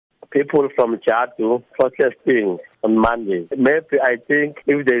people from Jadu protesting on Monday. Maybe I think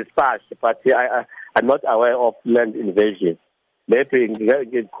if there is such, but I'm not aware of land invasion. Maybe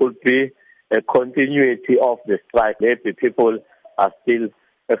it could be a continuity of the strike. Maybe people are still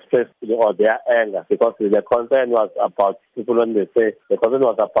expressing their anger because the concern was about people when they say the concern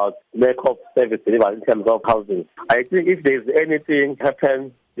was about lack of service delivery in terms of housing. I think if there's anything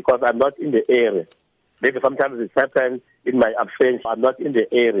happen, because I'm not in the area, maybe sometimes it happens in my absence. I'm not in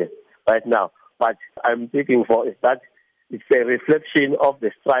the area right now, but I'm thinking for is that it's a reflection of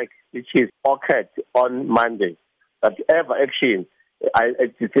the strike which is occurred on Monday. That ever action,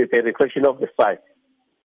 it's a reflection of the strike.